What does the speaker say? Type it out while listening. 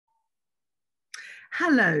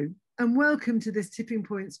Hello and welcome to this Tipping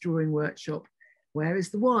Points drawing workshop. Where is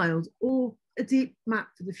the wild? Or a deep map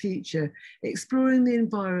for the future, exploring the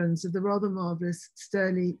environs of the rather marvellous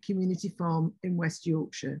Stirley Community Farm in West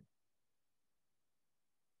Yorkshire.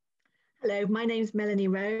 Hello, my name's Melanie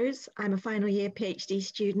Rose. I'm a final year PhD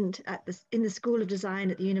student in the School of Design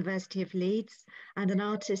at the University of Leeds and an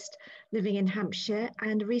artist living in Hampshire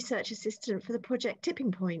and a research assistant for the project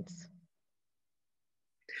Tipping Points.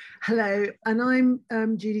 Hello, and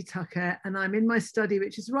I'm Judy Tucker, and I'm in my study,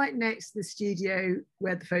 which is right next to the studio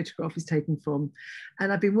where the photograph is taken from.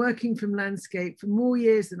 And I've been working from landscape for more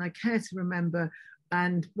years than I care to remember.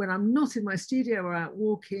 And when I'm not in my studio or out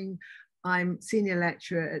walking, I'm senior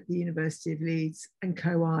lecturer at the University of Leeds and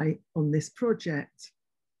co-I on this project.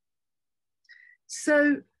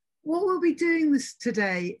 So what we'll be doing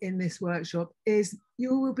today in this workshop is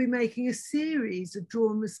you will be making a series of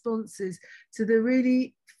drawn responses to the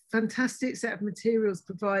really fantastic set of materials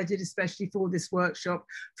provided especially for this workshop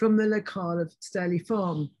from the locale of Stirley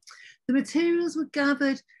Farm. The materials were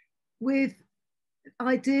gathered with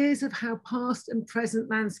ideas of how past and present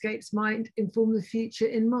landscapes might inform the future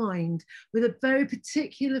in mind, with a very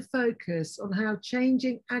particular focus on how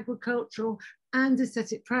changing agricultural and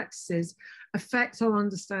aesthetic practices affect our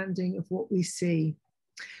understanding of what we see.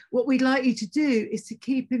 What we'd like you to do is to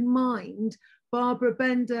keep in mind Barbara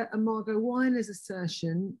Bender and Margot Weiner's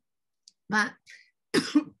assertion that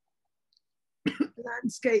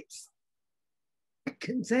landscapes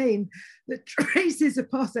contain the traces of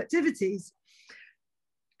past activities,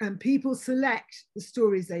 and people select the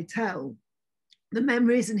stories they tell, the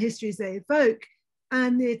memories and histories they evoke,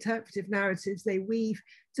 and the interpretive narratives they weave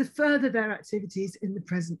to further their activities in the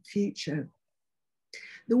present future.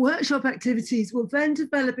 The workshop activities will then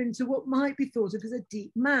develop into what might be thought of as a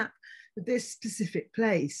deep map of this specific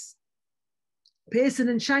place. Pearson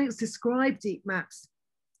and Shanks describe deep maps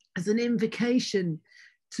as an invocation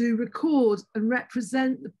to record and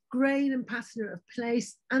represent the grain and patina of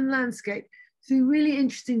place and landscape through really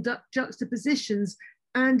interesting juxtapositions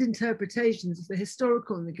and interpretations of the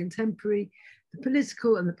historical and the contemporary, the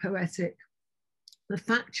political and the poetic, the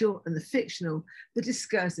factual and the fictional, the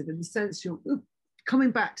discursive and the sensual. We'll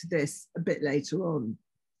coming back to this a bit later on.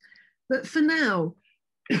 But for now,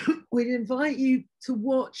 we'd invite you to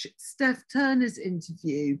watch Steph Turner's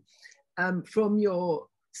interview from your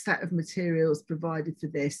set of materials provided for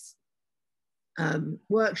this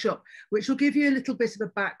workshop, which will give you a little bit of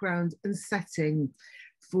a background and setting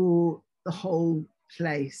for the whole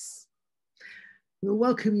place. We'll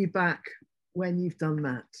welcome you back when you've done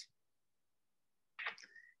that.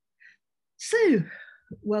 So,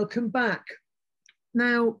 welcome back.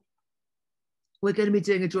 Now, we're going to be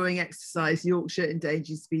doing a drawing exercise, Yorkshire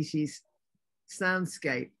Endangered Species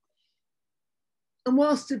Soundscape. And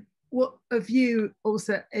whilst what a view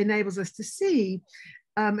also enables us to see,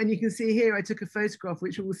 and you can see here, I took a photograph,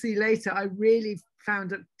 which we'll see later. I really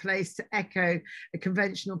found a place to echo a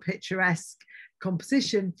conventional picturesque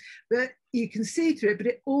composition, but you can see through it, but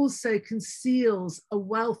it also conceals a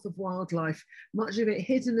wealth of wildlife, much of it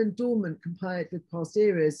hidden and dormant compared with past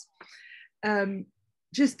eras.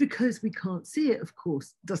 Just because we can't see it, of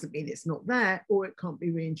course, doesn't mean it's not there or it can't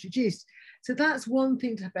be reintroduced. So that's one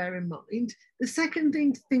thing to bear in mind. The second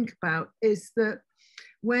thing to think about is that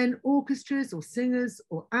when orchestras or singers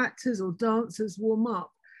or actors or dancers warm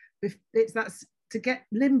up, that's to get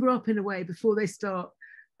limber up in a way before they start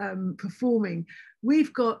performing.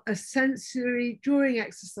 We've got a sensory drawing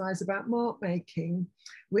exercise about mark making,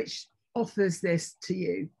 which offers this to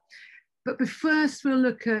you. But first, we'll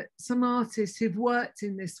look at some artists who've worked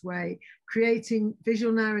in this way, creating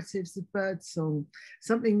visual narratives of birdsong,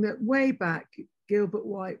 something that way back Gilbert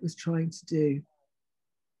White was trying to do.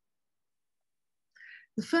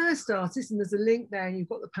 The first artist, and there's a link there, and you've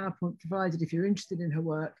got the PowerPoint provided if you're interested in her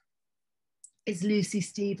work, is Lucy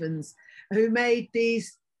Stevens, who made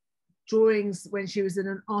these drawings when she was in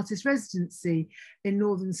an artist residency in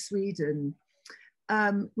northern Sweden.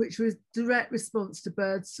 Which was direct response to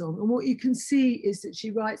birdsong. And what you can see is that she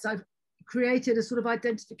writes, I've created a sort of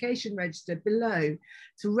identification register below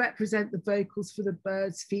to represent the vocals for the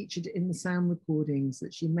birds featured in the sound recordings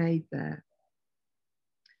that she made there.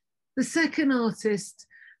 The second artist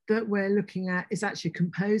that we're looking at is actually a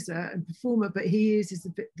composer and performer, but he uses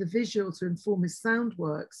the visual to inform his sound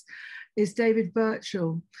works, is David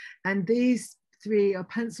Birchall. And these three are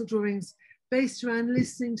pencil drawings based around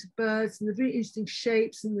listening to birds and the very interesting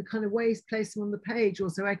shapes and the kind of ways placed them on the page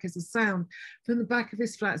also echoes a sound from the back of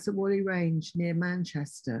his flats at Whalley Range near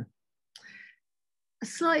Manchester. a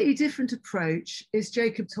slightly different approach is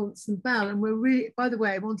Jacob Thompson Bell. And we're really, by the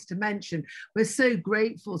way, I wanted to mention, we're so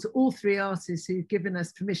grateful to all three artists who've given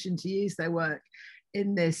us permission to use their work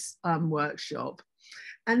in this workshop.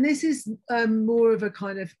 And this is more of a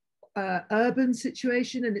kind of urban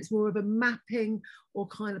situation, and it's more of a mapping or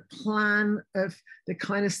kind of plan of the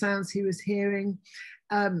kind of sounds he was hearing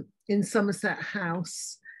in Somerset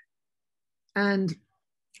House. And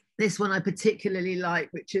this one I particularly like,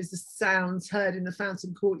 which is the sounds heard in the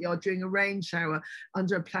Fountain Courtyard during a rain shower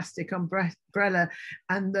under a plastic umbrella,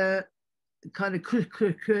 and the kind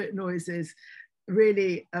of noises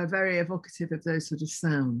really are very evocative of those sort of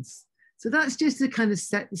sounds. So that's just to kind of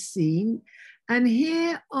set the scene. And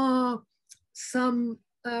here are some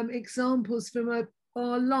examples from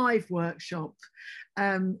our live workshop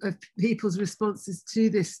of people's responses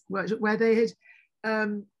to this workshop, where they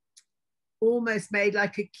had almost made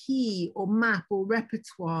like a key or map or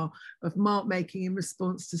repertoire of mark making in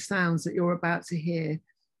response to sounds that you're about to hear.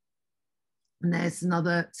 And there's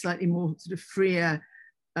another slightly more sort of freer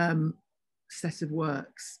set of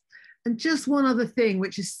works. And just one other thing,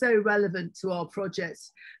 which is so relevant to our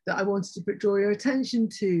projects that I wanted to draw your attention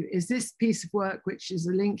to, is this piece of work, which is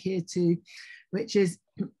a link here to, which is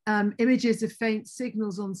images of faint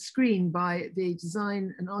signals on screen by the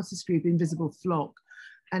design and artist group Invisible Flock.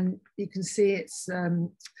 And you can see it's there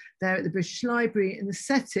at the British Library, and the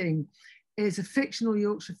setting is a fictional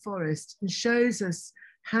Yorkshire forest and shows us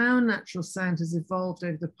how natural sound has evolved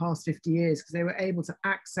over the past 50 years, because they were able to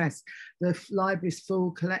access the library's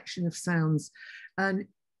full collection of sounds. And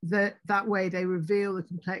that way they reveal the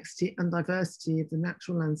complexity and diversity of the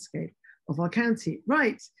natural landscape of our county.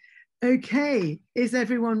 Right, okay, is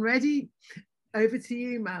everyone ready? Over to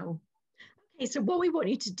you, Mel. Okay, so what we want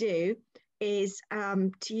you to do is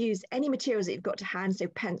to use any materials that you've got to hand, so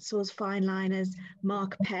pencils, fine liners,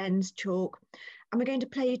 marker pens, chalk. And we're going to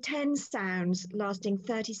play you 10 sounds lasting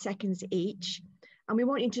 30 seconds each. And we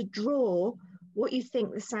want you to draw what you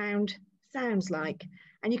think the sound sounds like.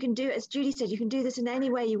 And you can do, as Judy said, you can do this in any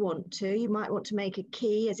way you want to. You might want to make a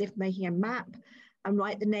key as if making a map and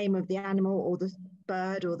write the name of the animal or the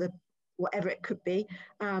bird or the whatever it could be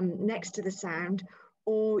next to the sound.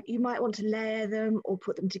 Or you might want to layer them or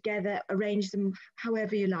put them together, arrange them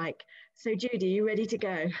however you like. So Judy, you ready to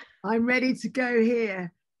go? I'm ready to go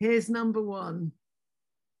here. Here's number one.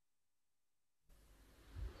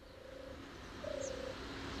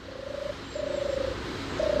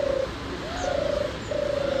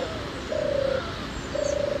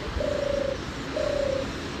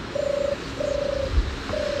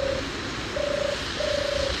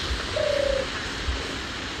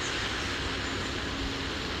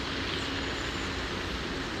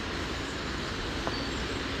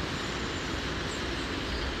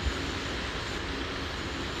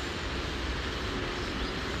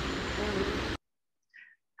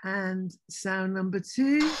 And sound number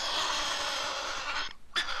two.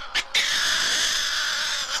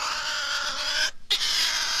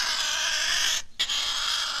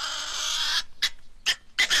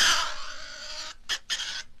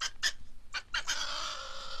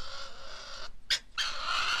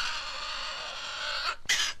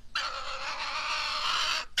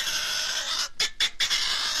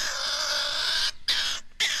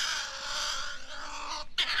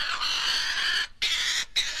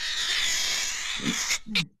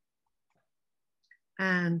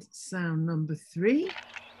 And sound number three.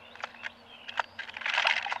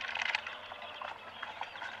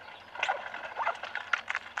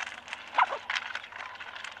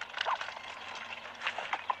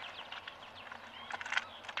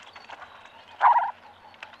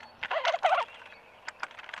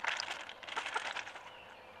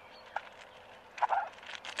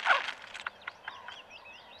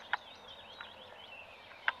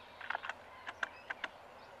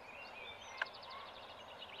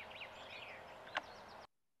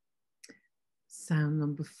 Sound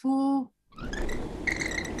number four.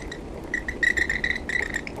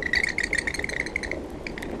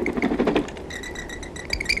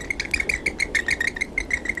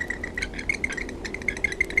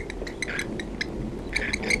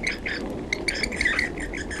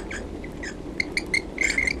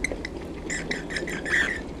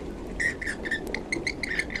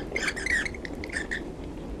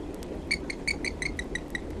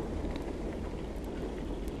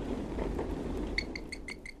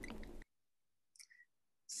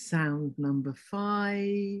 Sound number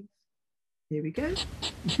five. Here we go.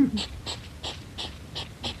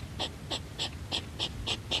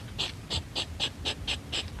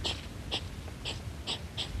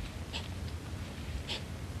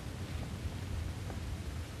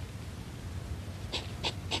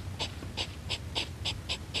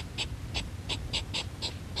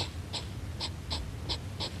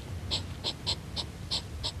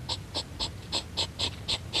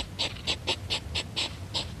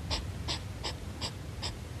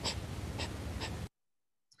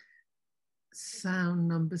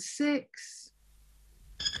 6.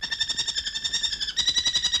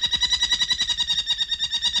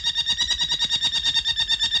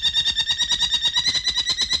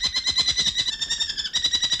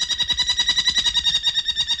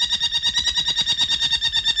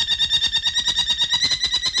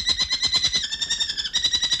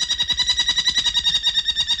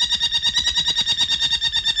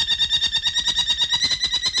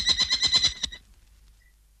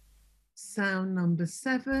 Sound number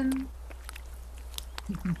 7.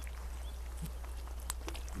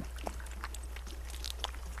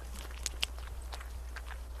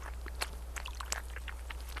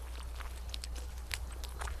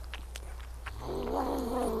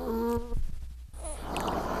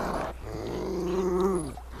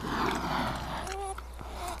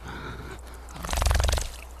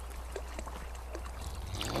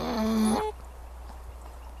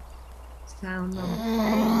 Sound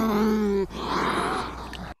number 8.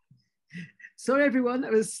 Sorry, everyone,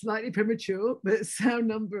 that was slightly premature, but sound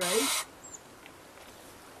number 8.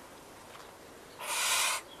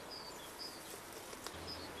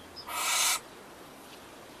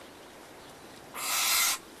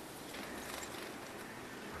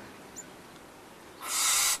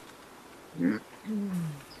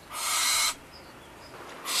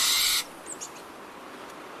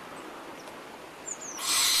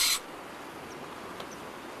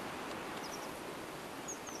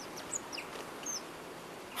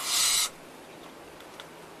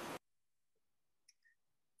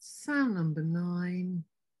 Sound number 9.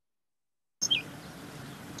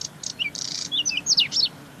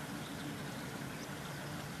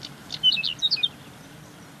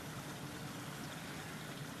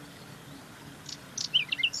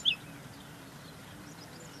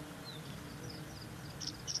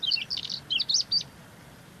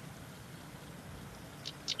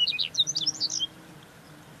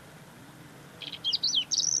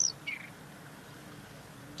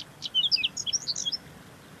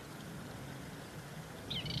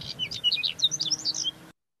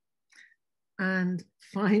 And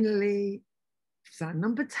finally, sound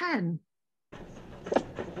number 10.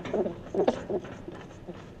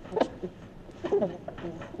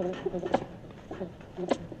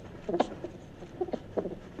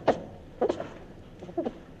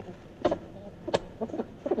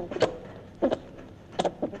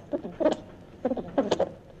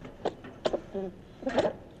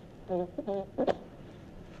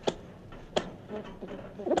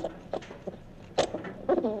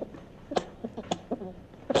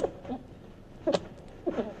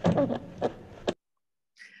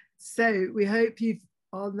 So we hope you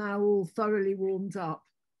are now all thoroughly warmed up.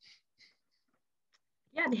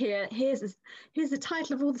 Yeah, and here's the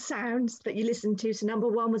title of all the sounds that you listened to. So number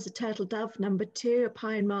 1 was a turtle dove, number 2 a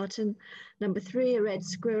pine marten, number 3 a red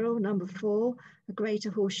squirrel, number 4 a greater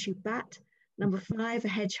horseshoe bat, number 5 a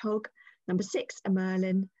hedgehog, number 6 a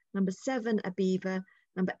merlin, number 7 a beaver,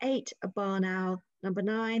 number 8 a barn owl, number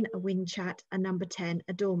 9 a wing chat, and number 10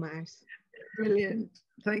 a dormouse. Brilliant,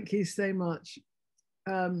 thank you so much.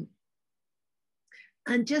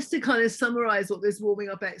 And just to kind of summarize what this warming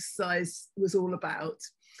up exercise was all about.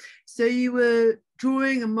 So you were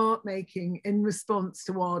drawing and mark making in response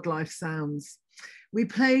to wildlife sounds. We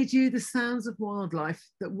played you the sounds of wildlife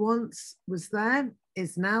that once was there,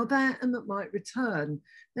 is now there, and that might return.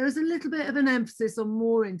 There was a little bit of an emphasis on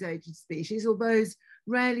more endangered species, or those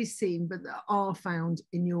rarely seen but that are found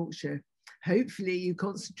in Yorkshire. Hopefully you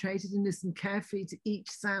concentrated and listened carefully to each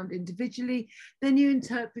sound individually, then you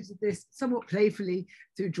interpreted this somewhat playfully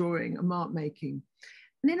through drawing and mark making.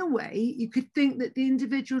 And in a way, you could think that the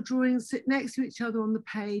individual drawings sit next to each other on the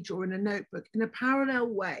page or in a notebook in a parallel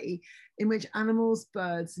way in which animals,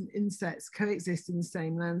 birds and insects coexist in the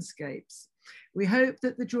same landscapes. We hope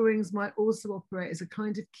that the drawings might also operate as a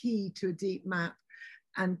kind of key to a deep map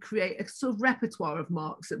and create a sort of repertoire of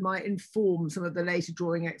marks that might inform some of the later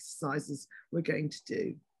drawing exercises we're going to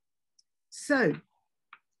do. So,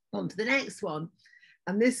 on to the next one.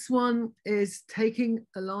 And this one is taking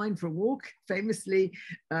a line for a walk, famously,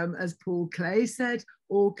 as Paul Clay said,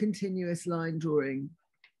 or continuous line drawing.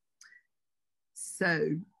 So,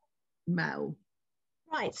 Mel.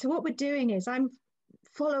 Right, so what we're doing is I'm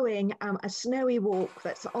following a snowy walk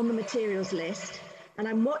that's on the materials list, and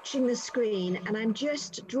I'm watching the screen and I'm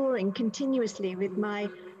just drawing continuously with my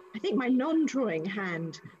non-drawing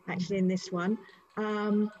hand, actually, in this one.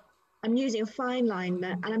 I'm using a fine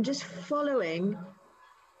liner and I'm just following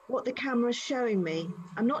what the camera's showing me.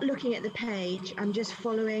 I'm not looking at the page, I'm just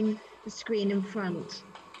following the screen in front,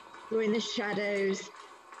 drawing the shadows,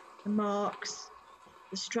 the marks,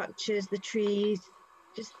 the structures, the trees,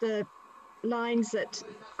 just the lines that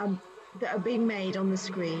are being made on the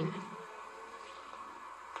screen.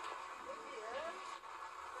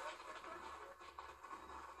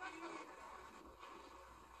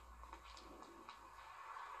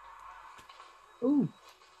 Oh,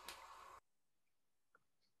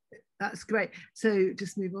 that's great. So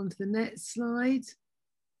just move on to the next slide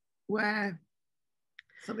where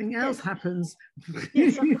something else happens.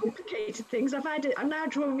 Yes, I've complicated things. I'm now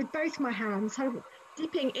drawing with both my hands. I'm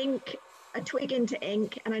dipping a twig into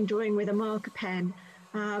ink, and I'm drawing with a marker pen.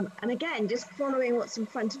 And again, just following what's in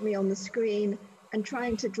front of me on the screen and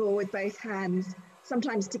trying to draw with both hands,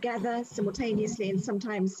 sometimes together, simultaneously, and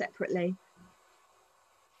sometimes separately.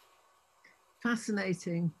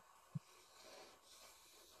 Fascinating.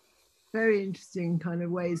 Very interesting kind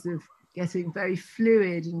of ways of getting very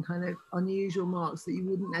fluid and kind of unusual marks that you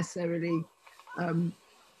wouldn't necessarily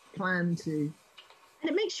plan to. And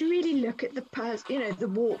it makes you really look at the the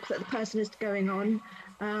walk that the person is going on.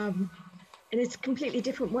 In a completely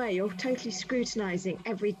different way. You're totally scrutinizing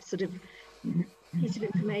every sort of piece of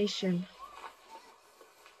information.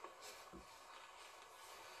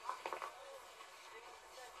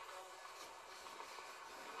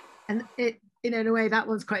 And in a way, that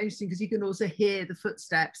one's quite interesting because you can also hear the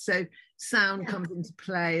footsteps. So sound comes into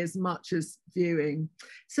play as much as viewing.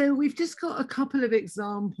 So we've just got a couple of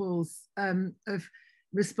examples of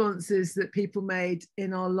responses that people made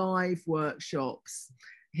in our live workshops.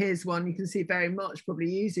 Here's one, you can see very much probably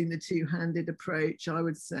using the two-handed approach, I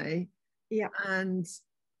would say. Yeah. And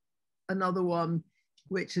another one,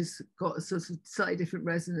 which has got a sort of slightly different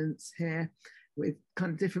resonance here with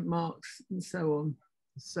kind of different marks and so on.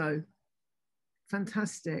 So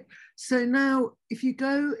fantastic. So now if you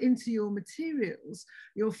go into your materials,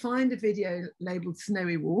 you'll find a video labeled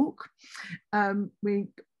Snowy Walk. We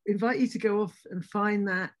invite you to go off and find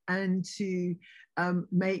that and to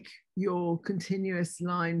make your continuous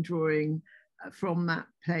line drawing from that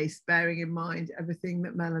place, bearing in mind everything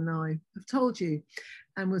that Mel and I have told you.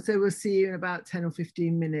 And so we'll see you in about 10 or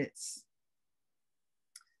 15 minutes.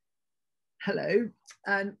 Hello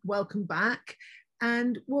and welcome back.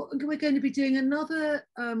 And we're going to be doing another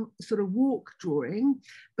sort of walk drawing,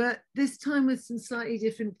 but this time with some slightly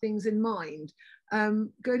different things in mind.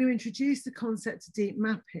 Going to introduce the concept of deep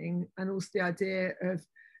mapping and also the idea of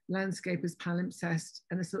landscape as palimpsest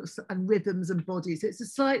and a sort of and rhythms and bodies. It's a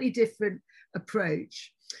slightly different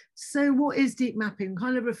approach. So what is deep mapping?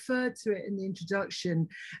 Kind of referred to it in the introduction,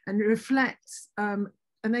 and it reflects an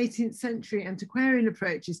 18th century antiquarian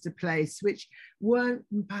approaches to place, which weren't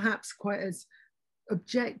perhaps quite as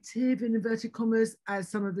objective in inverted commas as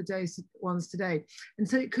some of the ones today. And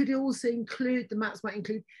so it could also include, the maps might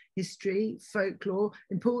include history, folklore,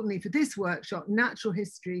 importantly for this workshop, natural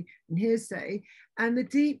history and hearsay. And the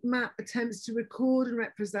deep map attempts to record and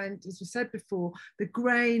represent, as we said before, the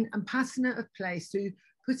grain and patina of place through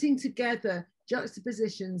putting together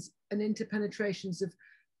juxtapositions and interpenetrations of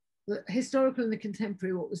the historical and the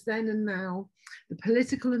contemporary, what was then and now, the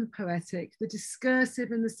political and the poetic, the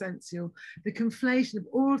discursive and the sensual, the conflation of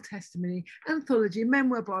oral testimony, anthology,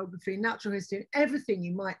 memoir, biography, natural history, everything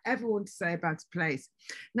you might ever want to say about a place.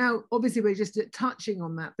 Now, obviously, we're just touching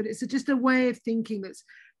on that, but it's just a way of thinking that's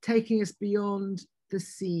taking us beyond the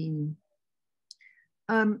scene.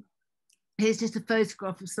 Here's just a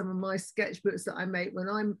photograph of some of my sketchbooks that I make when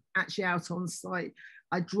I'm actually out on site.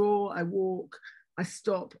 I draw, I walk, I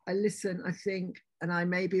stop, I listen, I think, and I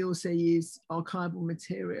maybe also use archival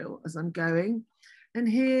material as I'm going. And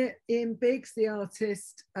here Ian Biggs, the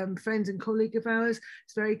artist, friend and colleague of ours,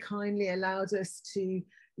 has very kindly allowed us to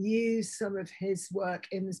use some of his work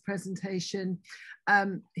in this presentation.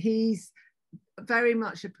 He's very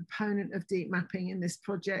much a proponent of deep mapping in this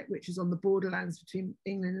project, which is on the borderlands between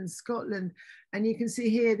England and Scotland. And you can see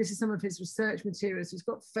here, this is some of his research materials. He's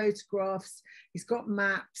got photographs, he's got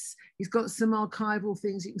maps, he's got some archival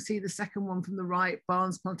things. You can see the second one from the right,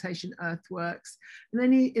 Barnes Plantation earthworks. And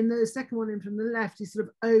then in the second one in from the left, he sort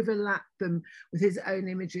of overlapped them with his own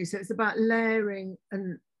imagery. So it's about layering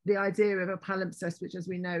and the idea of a palimpsest, which as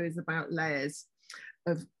we know is about layers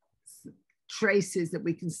of traces that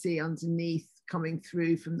we can see underneath coming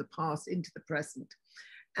through from the past into the present.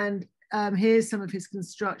 And here's some of his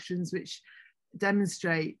constructions which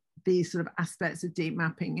demonstrate these sort of aspects of deep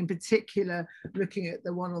mapping, in particular looking at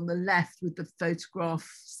the one on the left with the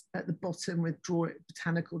photographs at the bottom with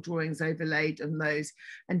botanical drawings overlaid on those,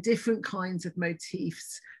 and different kinds of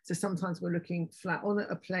motifs. So sometimes we're looking flat on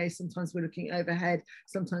at a place, sometimes we're looking overhead,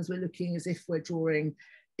 sometimes we're looking as if we're drawing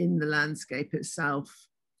in the landscape itself.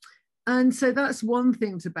 And so that's one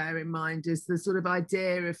thing to bear in mind, is the sort of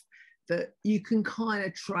idea of that you can kind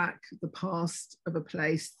of track the past of a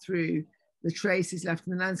place through the traces left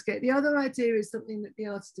in the landscape. The other idea is something that the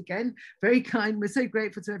artist, again, very kind, we're so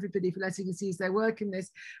grateful to everybody for letting us use their work in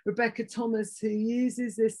this, Rebecca Thomas, who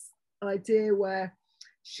uses this idea where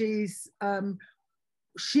she's,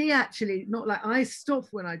 she actually, not like I stop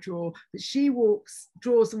when I draw, but she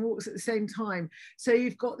draws and walks at the same time. So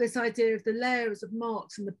you've got this idea of the layers of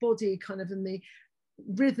marks and the body kind of, and the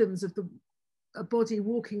rhythms of a body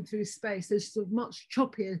walking through space. There's sort of much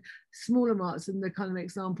choppier, smaller marks than the kind of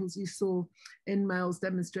examples you saw in Mel's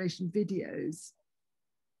demonstration videos.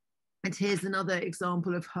 And here's another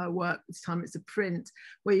example of her work. This time it's a print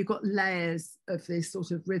where you've got layers of these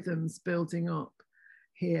sort of rhythms building up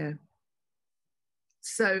here.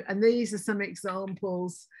 So, and these are some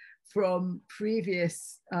examples from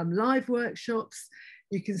previous live workshops.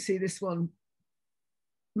 You can see this one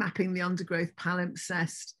mapping the undergrowth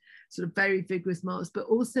palimpsest, sort of very vigorous marks, but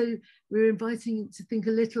also we're inviting you to think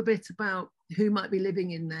a little bit about who might be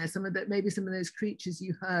living in there. Some of that, maybe some of those creatures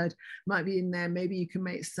you heard might be in there. Maybe you can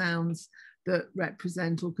make sounds that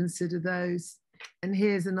represent or consider those. And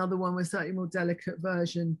here's another one with a slightly more delicate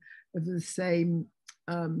version of the same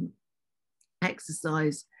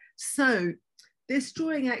exercise. So this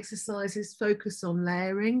drawing exercise is focused on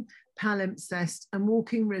layering, palimpsest and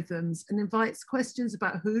walking rhythms, and invites questions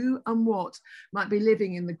about who and what might be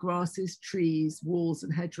living in the grasses, trees, walls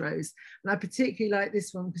and hedgerows. And I particularly like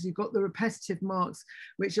this one because you've got the repetitive marks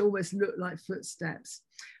which almost look like footsteps.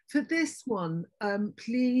 For this one,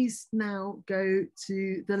 please now go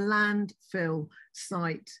to the landfill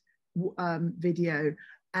site video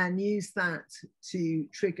and use that to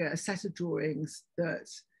trigger a set of drawings that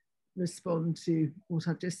respond to what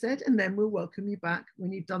I've just said, and then we'll welcome you back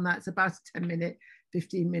when you've done that. It's about a 10-minute,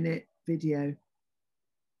 15-minute video.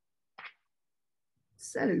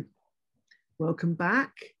 So, welcome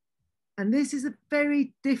back. And this is a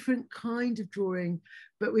very different kind of drawing,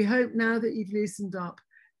 but we hope now that you've loosened up,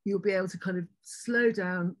 you'll be able to kind of slow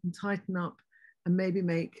down and tighten up and maybe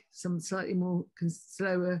make some slightly more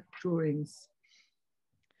slower drawings.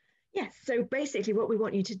 Yes, so basically what we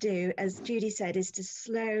want you to do, as Judy said, is to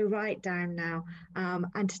slow right down now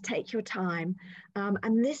and to take your time.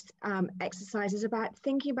 And this exercise is about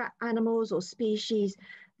thinking about animals or species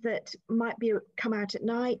that might come out at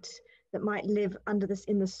night, that might live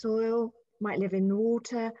in the soil, might live in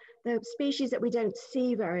water. The species that we don't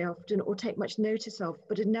see very often or take much notice of,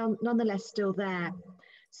 but are nonetheless still there.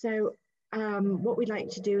 So what we'd like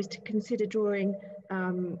to do is to consider drawing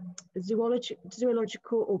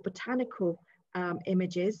zoological or botanical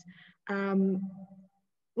images,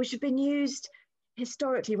 which have been used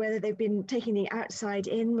historically, whether they've been taking the outside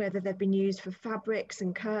in, whether they've been used for fabrics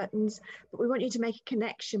and curtains. But we want you to make a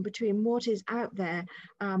connection between what is out there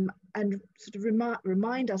and sort of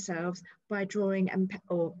remind ourselves by drawing,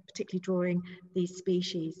 or particularly drawing these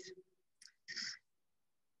species.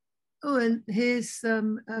 Oh, and here's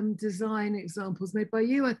some design examples made by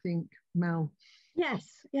you, I think, Mel. Yes,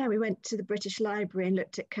 yeah, we went to the British Library and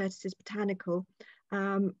looked at Curtis's Botanical.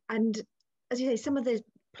 And as you say, some of the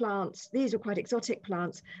plants, these are quite exotic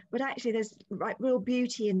plants, but actually there's real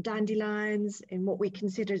beauty in dandelions, in what we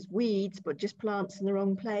consider as weeds, but just plants in the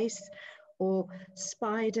wrong place, or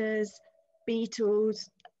spiders, beetles,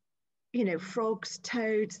 you know, frogs,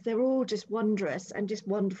 toads. They're all just wondrous and just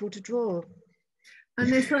wonderful to draw.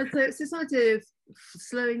 And it's this idea of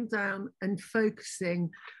slowing down and focusing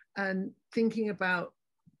and thinking about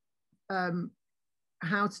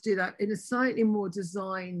how to do that in a slightly more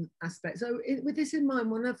design aspect. So with this in mind,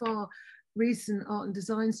 one of our recent art and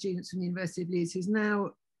design students from the University of Leeds, who's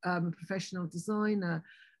now a professional designer,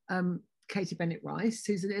 Katie Bennett-Rice,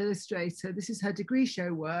 who's an illustrator. This is her degree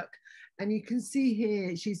show work. And you can see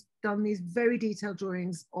here, she's done these very detailed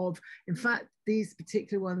drawings of, in fact, these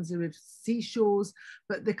particular ones are of seashores,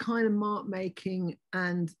 but the kind of mark making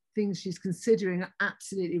and things she's considering are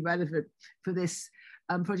absolutely relevant for this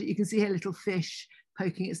project. You can see here a little fish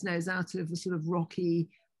poking its nose out of a sort of rocky,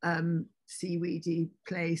 seaweedy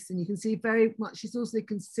place. And you can see very much, she's also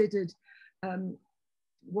considered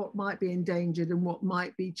what might be endangered and what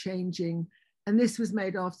might be changing. And this was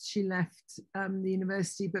made after she left the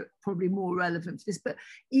university, but probably more relevant to this. But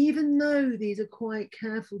even though these are quite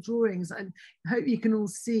careful drawings, I hope you can all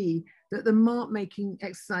see that the mark making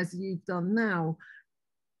exercise that you've done now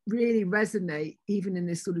really resonate even in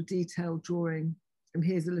this sort of detailed drawing. And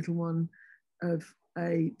here's a little one of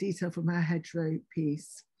a detail from her hedgerow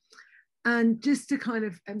piece. And just to kind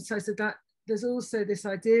of emphasize that there's also this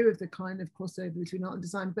idea of the kind of crossover between art and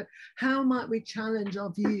design, but how might we challenge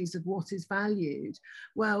our views of what is valued?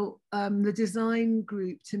 Well, the design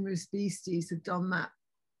group Timorous Beasties have done that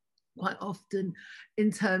quite often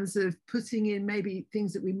in terms of putting in maybe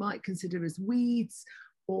things that we might consider as weeds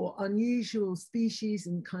or unusual species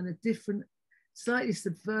and kind of different, slightly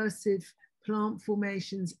subversive plant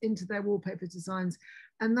formations into their wallpaper designs.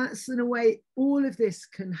 And that's, in a way, all of this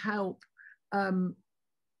can help reinterpret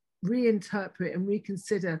and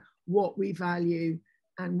reconsider what we value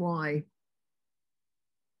and why.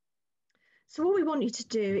 So what we want you to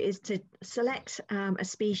do is to select a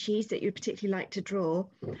species that you'd particularly like to draw,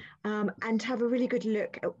 and have a really good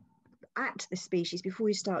look at the species before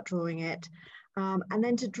you start drawing it, and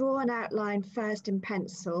then to draw an outline first in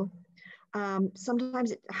pencil.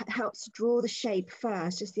 Sometimes it helps to draw the shape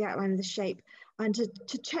first, just the outline of the shape, and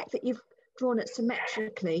to check that you've drawn it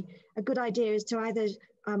symmetrically. A good idea is to either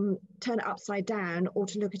turn it upside down, or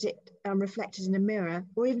to look at it reflected in a mirror,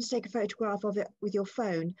 or even to take a photograph of it with your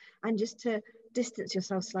phone and just to distance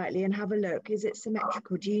yourself slightly and have a look. Is it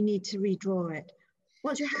symmetrical? Do you need to redraw it?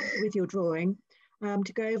 Once you're happy with your drawing,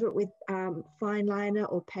 to go over it with fine liner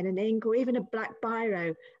or pen and ink, or even a black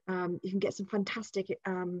biro, you can get some fantastic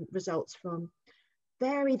results from.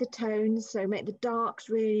 Vary the tones, so make the darks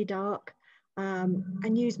really dark,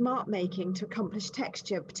 and use mark making to accomplish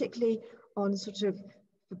texture, particularly on sort of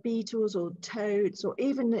the beetles or toads, or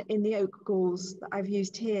even in the oak galls that I've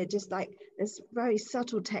used here. Just like, there's very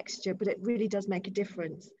subtle texture, but it really does make a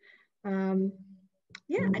difference.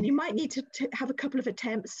 Yeah, and you might need to have a couple of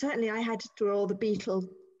attempts. Certainly I had to draw the beetle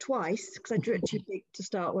twice because I drew it too big to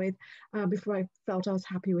start with, before I felt I was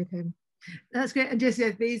happy with him. That's great. And just,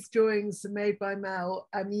 yeah, these drawings are made by Mel.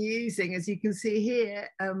 I'm using, as you can see here,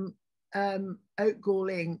 oak gall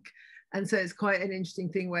ink. And so it's quite an interesting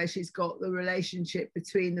thing where she's got the relationship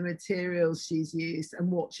between the materials she's used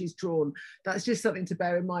and what she's drawn. That's just something to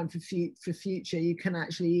bear in mind for future. You can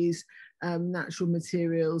actually use natural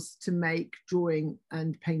materials to make drawing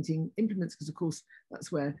and painting implements, because of course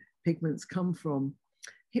that's where pigments come from.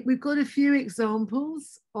 We've got a few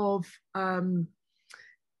examples of some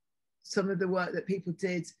of the work that people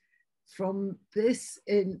did from this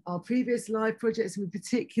in our previous live projects. We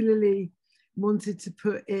particularly wanted to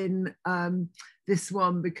put in this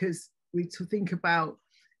one because we think about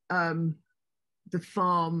the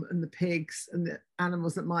farm and the pigs and the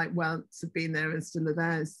animals that might once have been there and still are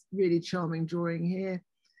there. It's really charming drawing here,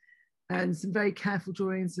 and some very careful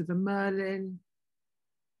drawings of a merlin,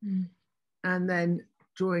 and then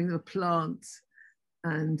drawing a plant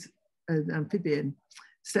and an amphibian.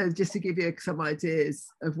 So just to give you some ideas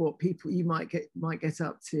of what people you might get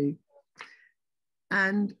up to.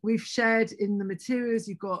 And we've shared in the materials,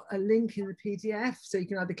 you've got a link in the PDF, so you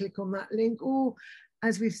can either click on that link, or,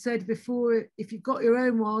 as we've said before, if you've got your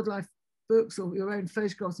own wildlife books or your own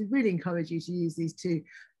photographs, we really encourage you to use these too.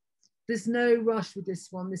 There's no rush with this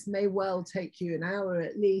one. This may well take you an hour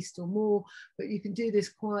at least or more, but you can do this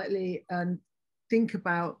quietly and think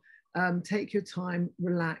about, take your time,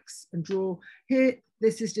 relax and draw. Here,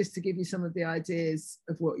 this is just to give you some of the ideas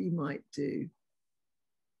of what you might do.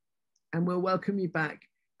 And we'll welcome you back.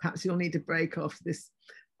 Perhaps you'll need a break after this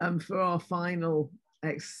for our final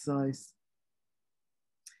exercise.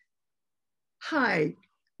 Hi,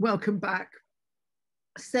 welcome back.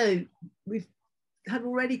 So we've had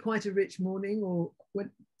already quite a rich morning or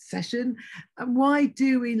session. And why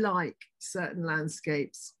do we like certain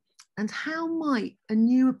landscapes? And how might a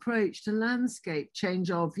new approach to landscape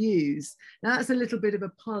change our views? Now that's a little bit of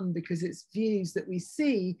a pun because it's views that we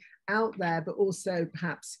see out there, but also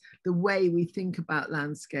perhaps the way we think about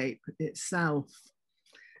landscape itself.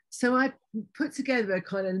 So I put together a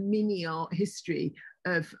kind of mini art history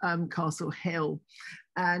of Castle Hill,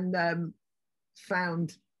 and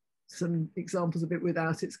found some examples of it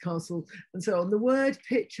without its castle and so on. The word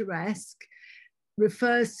picturesque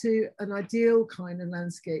refers to an ideal kind of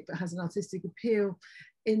landscape that has an artistic appeal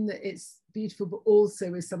in that it's beautiful, but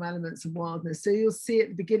also with some elements of wildness. So you'll see at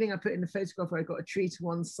the beginning, I put in the photograph where I got a tree to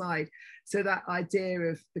one side. So that idea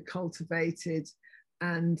of the cultivated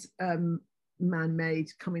and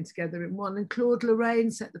man-made coming together in one. And Claude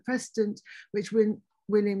Lorraine set the precedent, which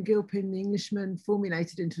William Gilpin, the Englishman,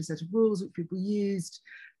 formulated into a set of rules which people used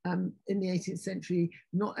in the 18th century,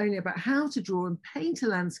 not only about how to draw and paint a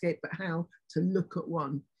landscape, but how to look at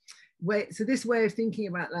one. So this way of thinking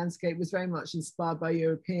about landscape was very much inspired by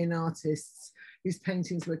European artists whose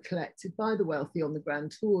paintings were collected by the wealthy on the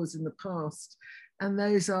grand tours in the past. And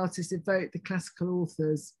those artists evoked the classical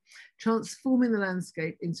authors, transforming the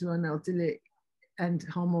landscape into an idyllic and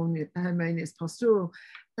harmonious pastoral.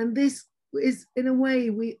 And this is, in a way,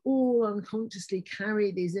 we all unconsciously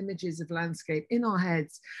carry these images of landscape in our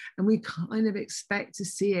heads, and we kind of expect to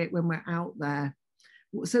see it when we're out there.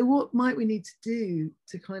 So what might we need to do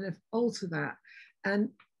to kind of alter that? And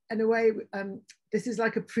in a way, this is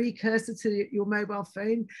like a precursor to your mobile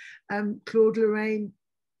phone. Claude Lorraine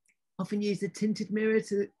often used a tinted mirror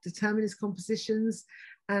to determine his compositions.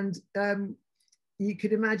 And you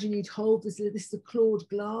could imagine you'd hold this is a clawed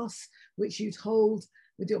glass, which you'd hold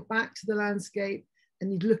with your back to the landscape,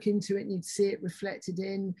 and you'd look into it and you'd see it reflected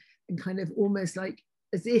in, and kind of almost like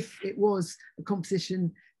as if it was a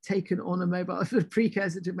composition taken on a mobile, a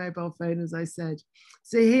precursor to a mobile phone, as I said.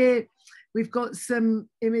 So here we've got some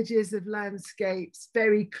images of landscapes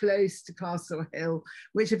very close to Castle Hill,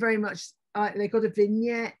 which are very much, they've got a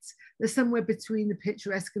vignette. They're somewhere between the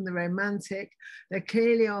picturesque and the romantic. They're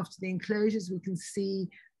clearly after the enclosures. We can see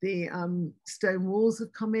the stone walls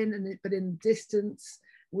have come in, but in the distance,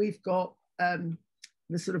 we've got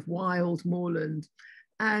the sort of wild moorland.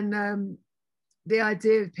 And the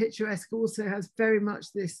idea of picturesque also has very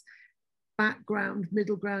much this background,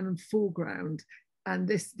 middle ground, and foreground. And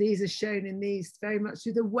these are shown in these very much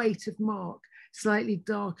through the weight of mark, slightly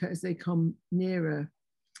darker as they come nearer.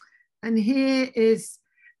 And here is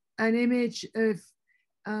an image of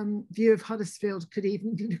view of Huddersfield, could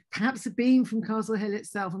even perhaps have been from Castle Hill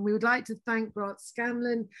itself. And we would like to thank Bart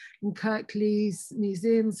Scanlon and Kirklees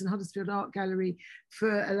Museums and Huddersfield Art Gallery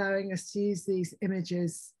for allowing us to use these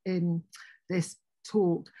images in this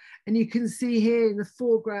talk. And you can see here in the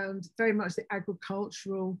foreground very much the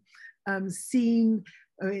agricultural scene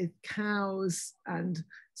with cows and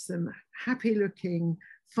some happy looking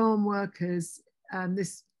farm workers.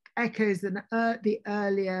 This echoes the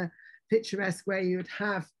earlier picturesque where you would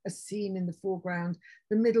have a scene in the foreground.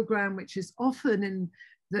 The middle ground, which is often in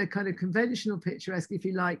the kind of conventional picturesque, if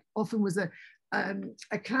you like, often was a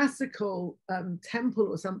classical temple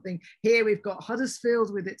or something. Here we've got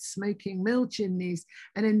Huddersfield with its smoking mill chimneys,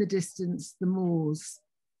 and in the distance, the moors.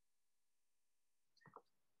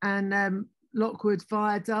 And Lockwood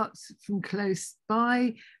Viaduct from close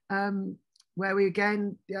by, where we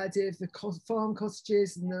again, the idea of the farm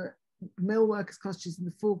cottages and the mill workers' cottages in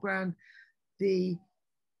the foreground, the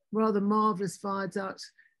rather marvellous viaduct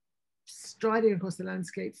striding across the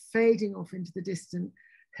landscape, fading off into the distant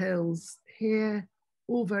hills here,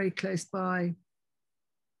 all very close by,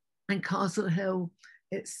 and Castle Hill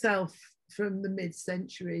itself from the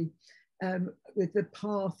mid-century, with the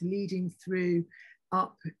path leading through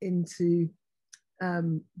up into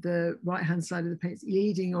the right-hand side of the paints,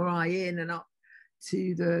 leading your eye in and up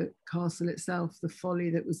to the castle itself, the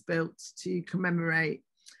folly that was built to commemorate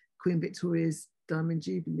Queen Victoria's Diamond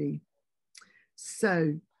Jubilee.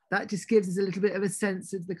 So that just gives us a little bit of a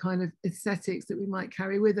sense of the kind of aesthetics that we might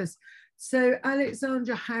carry with us. So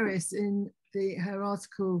Alexandra Harris, in her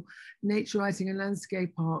article, Nature Writing and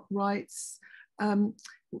Landscape Art, writes,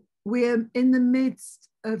 we're in the midst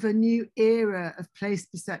of a new era of place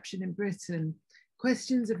perception in Britain.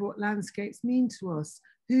 Questions of what landscapes mean to us,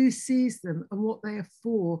 who sees them and what they are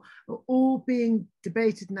for, are all being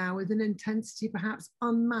debated now with an intensity perhaps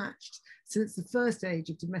unmatched since the first age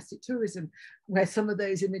of domestic tourism, where some of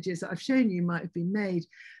those images that I've shown you might have been made.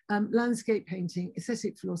 Landscape painting,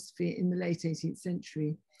 aesthetic philosophy in the late 18th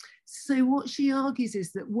century. So what she argues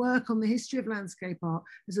is that work on the history of landscape art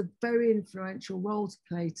has a very influential role to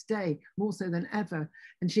play today, more so than ever.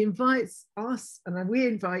 And she invites us, and we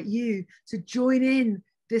invite you, to join in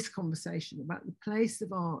this conversation about the place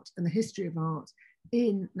of art and the history of art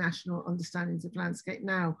in national understandings of landscape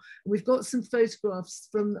now. And we've got some photographs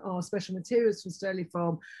from our special materials from Stirley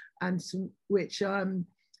Farm, and some which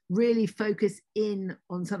really focus in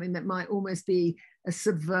on something that might almost be a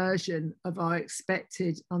subversion of our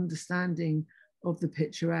expected understanding of the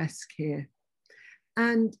picturesque here.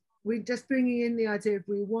 And we're just bringing in the idea of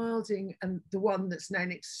rewilding, and the one that's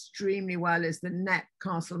known extremely well is the Knepp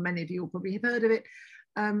Castle. Many of you will probably have heard of it.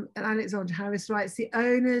 And Alexandra Harris writes, the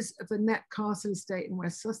owners of the Knepp Castle estate in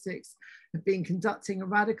West Sussex have been conducting a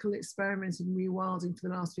radical experiment in rewilding for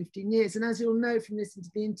the last 15 years. And as you'll know from listening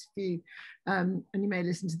to the interview, and you may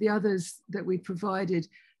listen to the others that we provided,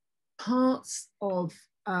 parts of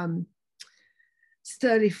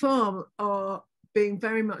Stirley Farm are being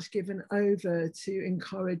very much given over to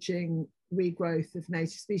encouraging regrowth of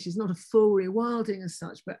native species, not a full rewilding as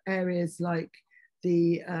such, but areas like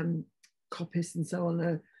the coppice and so on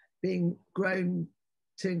are being grown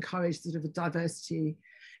to encourage sort of a diversity.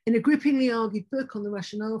 In a grippingly argued book on the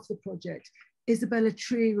rationale for the project, Isabella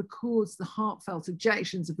Tree records the heartfelt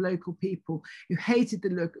objections of local people who hated the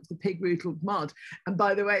look of the pig-rootled mud. And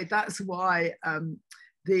by the way, that's why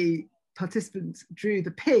the participant drew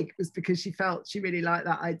the pig, was because she felt she really liked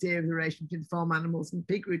that idea of the relation between farm animals and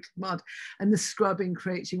pig-rootled mud, and the scrub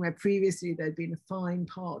encroaching where previously there'd been a fine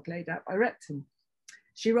park laid out by Repton.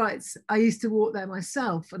 She writes, I used to walk there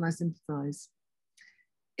myself and I sympathise.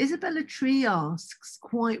 Isabella Tree asks,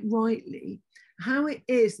 quite rightly, how it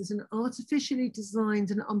is that an artificially designed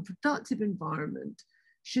and unproductive environment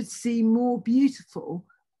should seem more beautiful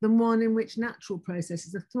than one in which natural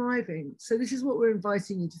processes are thriving. So this is what we're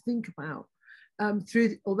inviting you to think about.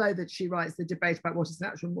 Although that she writes, the debate about what is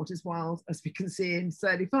natural and what is wild, as we can see in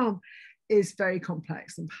Stirley Farm, is very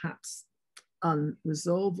complex and perhaps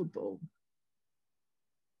unresolvable.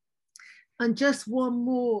 And just one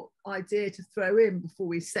more idea to throw in before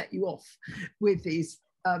we set you off with these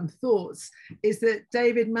thoughts is that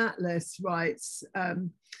David Matlas writes that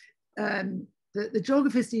the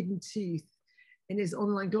geographer Stephen Tooth, in his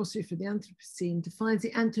online glossary for the Anthropocene, defines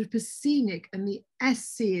the Anthropocenic, and the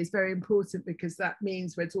SC is very important because that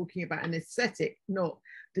means we're talking about an aesthetic, not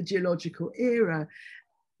the geological era,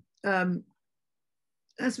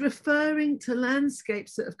 as referring to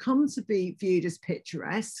landscapes that have come to be viewed as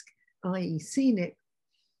picturesque, i.e. scenic,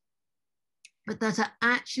 but that are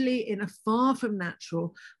actually in a far from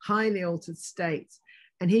natural, highly altered state.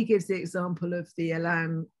 And he gives the example of the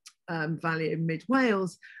Elan Valley in mid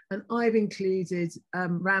Wales, and I've included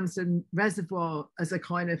Ramsden Reservoir as a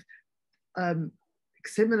kind of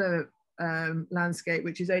similar landscape,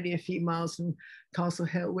 which is only a few miles from Castle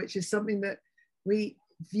Hill, which is something that we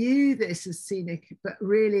view this as scenic, but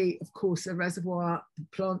really, of course, a reservoir,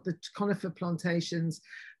 the conifer plantations,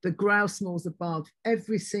 the grouse moors above,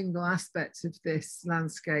 every single aspect of this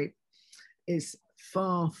landscape is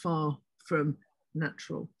far, far from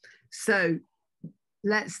natural. So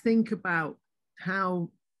let's think about how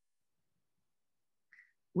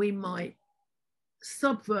we might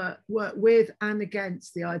subvert, work with and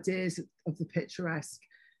against the ideas of the picturesque.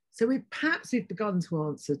 So we've begun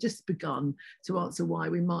to answer why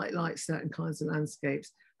we might like certain kinds of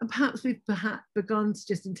landscapes. And perhaps we've begun to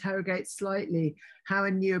just interrogate slightly how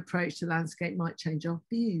a new approach to landscape might change our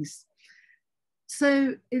views.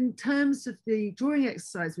 So in terms of the drawing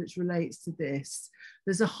exercise which relates to this,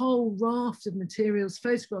 there's a whole raft of materials,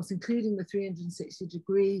 photographs, including the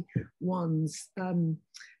 360-degree ones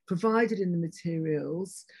provided in the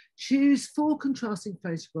materials. Choose 4 contrasting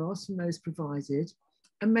photographs from those provided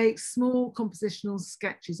and make small compositional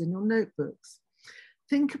sketches in your notebooks.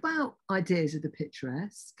 Think about ideas of the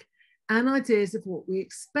picturesque and ideas of what we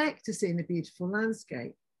expect to see in a beautiful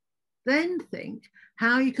landscape. Then think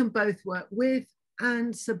how you can both work with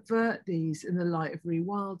and subvert these in the light of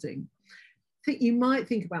rewilding. You might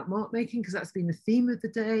think about mark making, because that's been the theme of the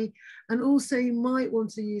day. And also you might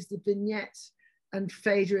want to use the vignette and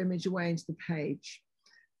fade your image away into the page.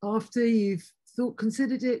 After you've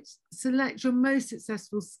considered it, select your most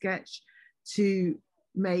successful sketch to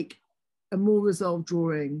make a more resolved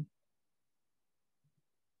drawing.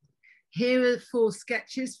 Here are 4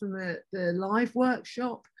 sketches from the live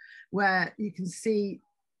workshop, where you can see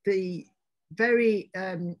the very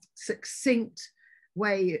succinct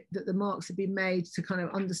way that the marks have been made to kind of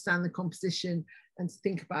understand the composition and to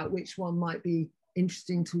think about which one might be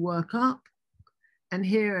interesting to work up. And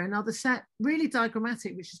here another set, really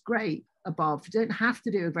diagrammatic, which is great above. You don't have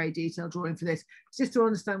to do a very detailed drawing for this, it's just to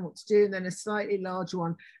understand what to do. And then a slightly larger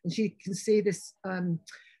one. And you can see this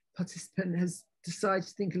participant has decided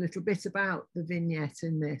to think a little bit about the vignette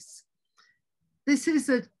in this. This is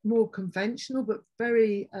a more conventional but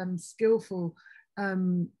very skillful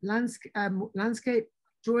landscape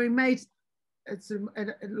drawing, made at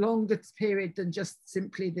a longer period than just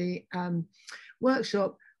simply the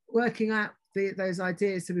workshop, working out those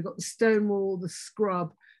ideas. So we've got the stone wall, the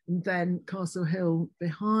scrub, and then Castle Hill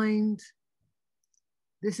behind.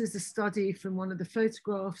 This is a study from one of the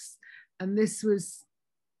photographs, and this was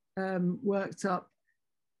worked up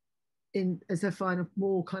as a final,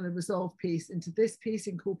 more kind of resolved piece into this piece,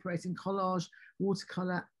 incorporating collage,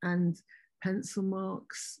 watercolor, and pencil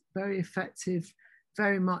marks. Very effective,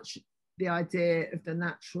 very much the idea of the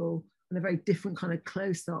natural and a very different kind of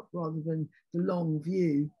close-up rather than the long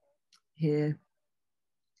view here.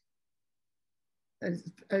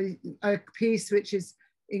 A piece which is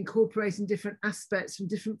incorporating different aspects from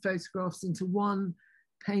different photographs into one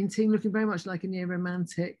painting, looking very much like a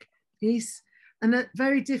neo-romantic piece. And a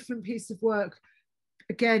very different piece of work,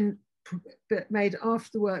 again, but made after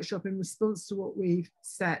the workshop in response to what we've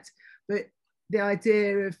set. But the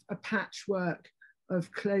idea of a patchwork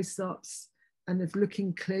of close-ups and of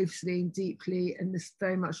looking closely and deeply, and this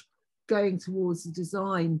very much going towards the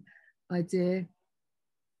design idea.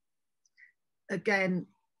 Again,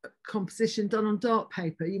 composition done on dark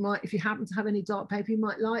paper. You might, if you happen to have any dark paper, you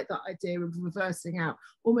might like that idea of reversing out,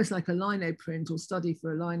 almost like a lino print or study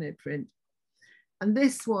for a lino print. And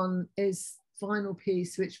this one is final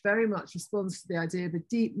piece, which very much responds to the idea of a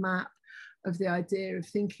deep map, of the idea of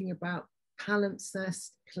thinking about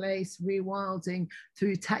palimpsest, place, rewilding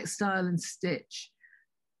through textile and stitch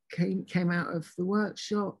came out of the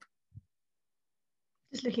workshop.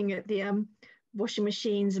 Just looking at the washing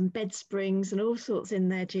machines and bed springs and all sorts in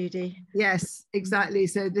there, Judy. Yes, exactly.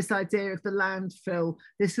 So this idea of the landfill,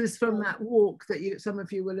 this was from that walk that some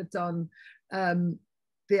of you will have done,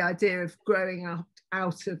 the idea of growing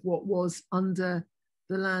out of what was under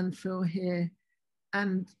the landfill here.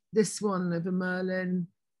 And this one of a Merlin,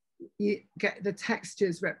 you get the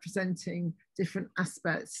textures representing different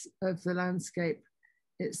aspects of the landscape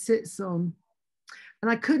it sits on. And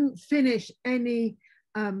I couldn't finish any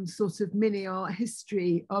sort of mini art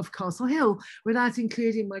history of Castle Hill without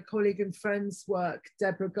including my colleague and friend's work,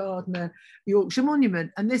 Deborah Gardner, Yorkshire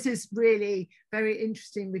Monument. And this is really very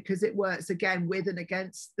interesting because it works again with and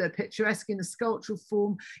against the picturesque in a sculptural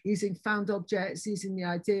form, using found objects, using the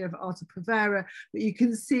idea of arte povera, but you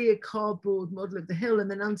can see a cardboard model of the hill,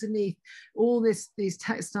 and then underneath all these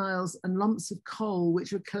textiles and lumps of coal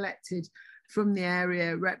which were collected from the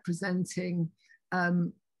area, representing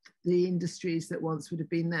the industries that once would have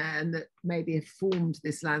been there and that maybe have formed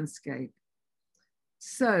this landscape.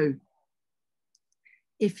 So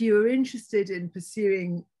if you're interested in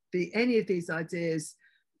pursuing any of these ideas,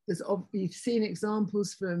 you've seen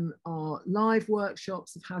examples from our live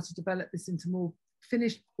workshops of how to develop this into more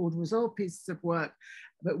finished or resolved pieces of work,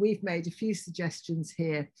 but we've made a few suggestions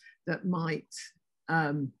here that might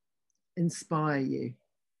inspire you.